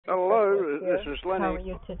Hello, here. this is How are Lenny.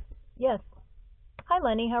 you today? Yes. Hi,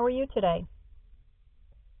 Lenny. How are you today?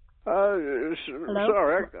 Hello?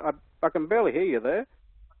 Sorry, I can barely hear you there.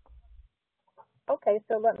 Okay,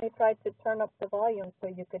 so let me try to turn up the volume so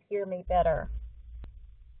you could hear me better.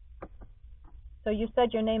 So you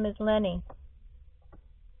said your name is Lenny.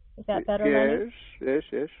 Is that better, Lenny? Yes.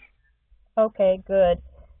 Okay, good.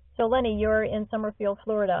 So, Lenny, you're in Summerfield,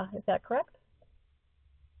 Florida. Is that correct?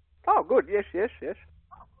 Oh, good. Yes.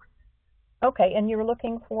 Okay, and you're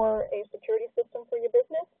looking for a security system for your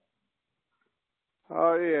business?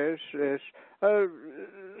 Oh, yes.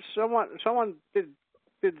 Someone did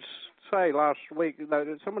say last week.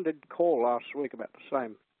 No, someone did call last week about the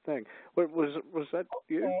same thing. Was that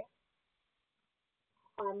you? Okay.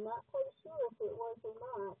 I'm not quite sure if it was or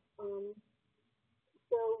not.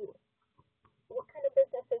 So, what kind of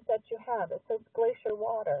business is that you have? It says Glacier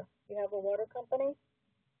Water. You have a water company?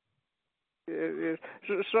 Yes.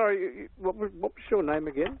 Sorry, what was your name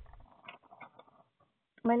again?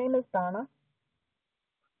 My name is Donna.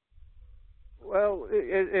 Well,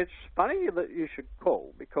 it's funny that you should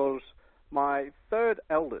call because my third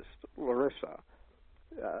eldest, Larissa,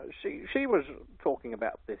 she was talking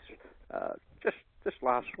about this just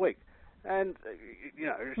last week, and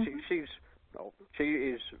she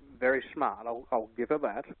is very smart. I'll give her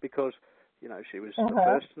that because she was the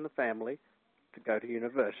first in the family to go to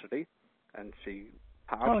university, and she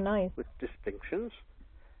passed with distinctions.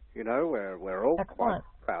 We're all quite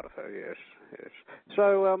proud of her. Yes.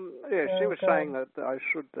 So, she was saying that I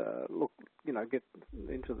should look into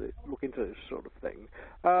this sort of thing.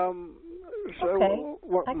 So,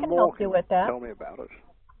 what I can more help can you with that. tell me about it?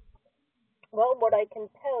 Well, what I can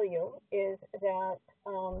tell you is that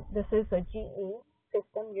this is a GE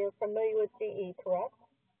system. You're familiar with GE, correct?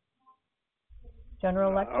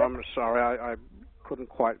 General Electric? I'm sorry, I couldn't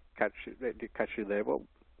quite catch you there. What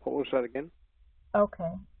was that again?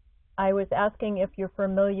 Okay. I was asking if you're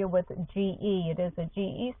familiar with GE. It is a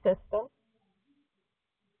GE system.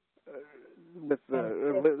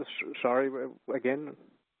 Sorry, again?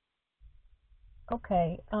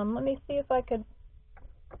 Okay. Let me see if I could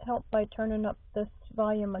help by turning up this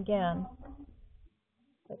volume again.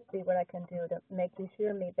 Let's see what I can do to make you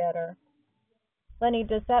hear me better. Lenny,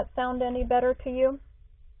 does that sound any better to you?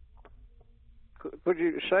 Could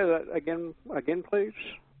you say that again,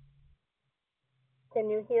 please? Can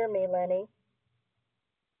you hear me, Lenny?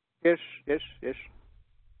 Yes.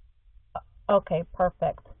 Okay,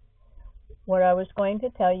 perfect. What I was going to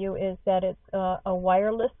tell you is that it's a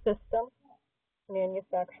wireless system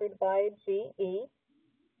manufactured by GE,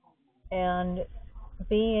 and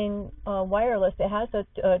being wireless, it has a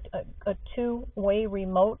two-way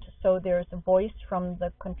remote, so there's a voice from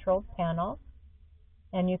the control panel,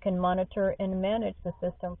 and you can monitor and manage the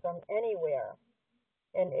system from anywhere.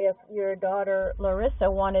 And if your daughter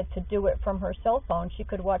Larissa wanted to do it from her cell phone, she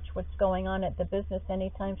could watch what's going on at the business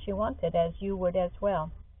anytime she wanted, as you would as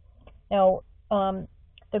well. Now,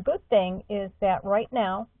 the good thing is that right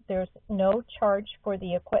now there's no charge for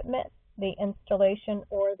the equipment, the installation,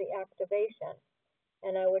 or the activation.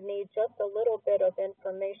 And I would need just a little bit of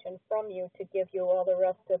information from you to give you all the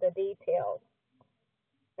rest of the details.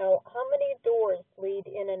 Now, how many doors lead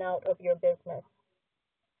in and out of your business?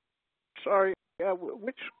 Sorry,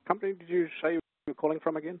 which company did you say you were calling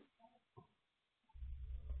from again?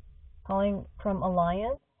 Calling from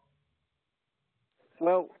Alliance?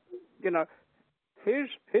 Well, here's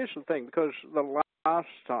the thing, because the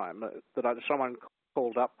last time that someone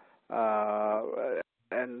called up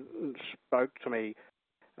and spoke to me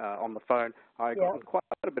on the phone, I got in quite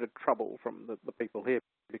a bit of trouble from the people here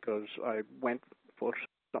because I went for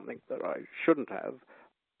something that I shouldn't have.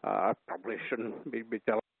 I probably shouldn't be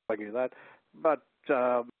telling you that. But,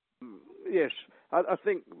 yes, I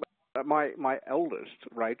think my eldest,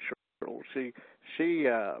 Rachel, she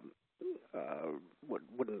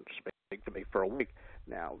wouldn't speak to me for a week.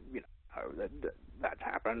 Now, that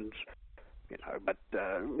happens, but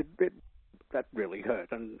that really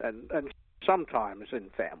hurt. And sometimes in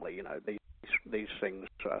family, these things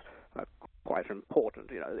are quite important.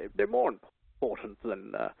 They're more important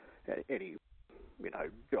than any,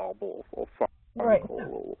 job or phone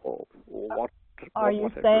call or what. Are you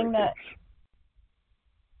saying that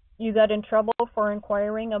you got in trouble for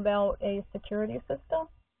inquiring about a security system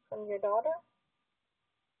from your daughter?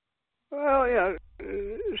 Well,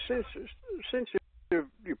 since you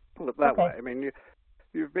put it that way, I mean,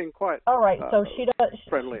 you've been quite so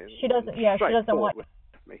friendly. She doesn't want.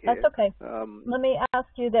 Me here. That's okay. Let me ask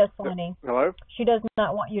you this, Lenny. Hello? She does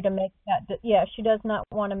not want you to make that. She does not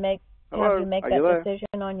want to have you make that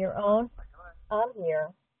decision on your own. I'm here,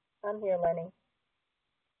 Lenny.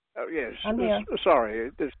 Yes. I'm here.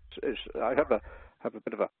 Sorry. This is. I have a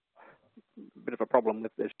bit of a problem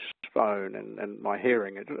with this phone and my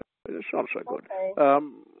hearing. It's not so good. Okay.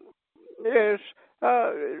 Yes.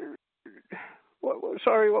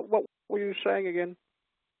 Sorry. What were you saying again?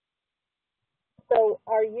 So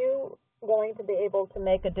are you going to be able to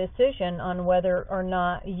make a decision on whether or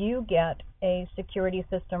not you get a security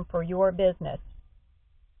system for your business?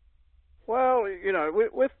 Well,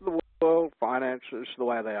 with the world finances the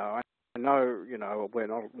way they are, I know, we're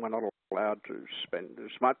not allowed to spend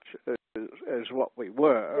as much as what we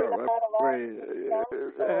were. You're not allowed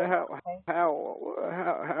to spend?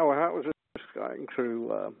 How is this going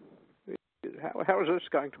to how is this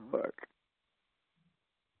going to work?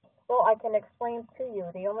 Well, I can explain to you.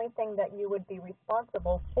 The only thing that you would be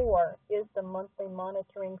responsible for is the monthly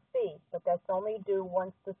monitoring fee, but that's only due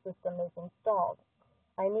once the system is installed.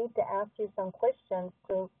 I need to ask you some questions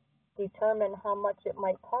to determine how much it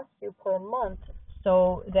might cost you per month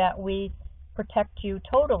so that we protect you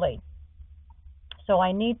totally. So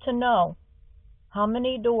I need to know how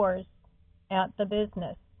many doors at the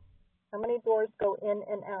business, how many doors go in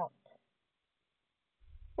and out.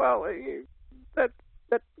 Well, that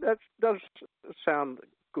does sound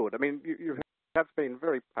good. I mean, you have been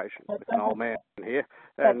very patient with an old man here,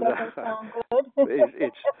 and that doesn't sound good.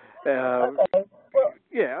 it's Okay. Well,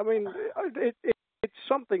 yeah. I mean, it's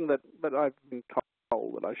something that I've been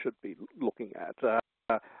told that I should be looking at.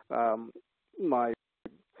 My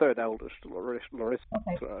third eldest, Larissa.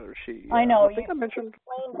 okay. She. I know. I think I mentioned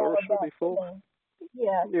Larissa before.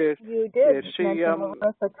 Yes, Yes. you did Yes, mention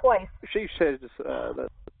Larissa twice. She says that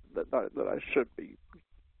I should be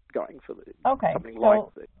going for something so,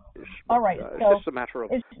 like this. All right. It's so just a matter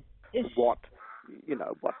of is what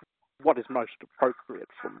is most appropriate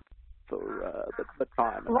for the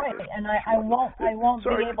time. right, and I won't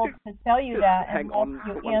Sorry, be able to tell you that hang unless on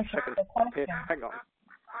you for 1 answer second. the question. Hang on.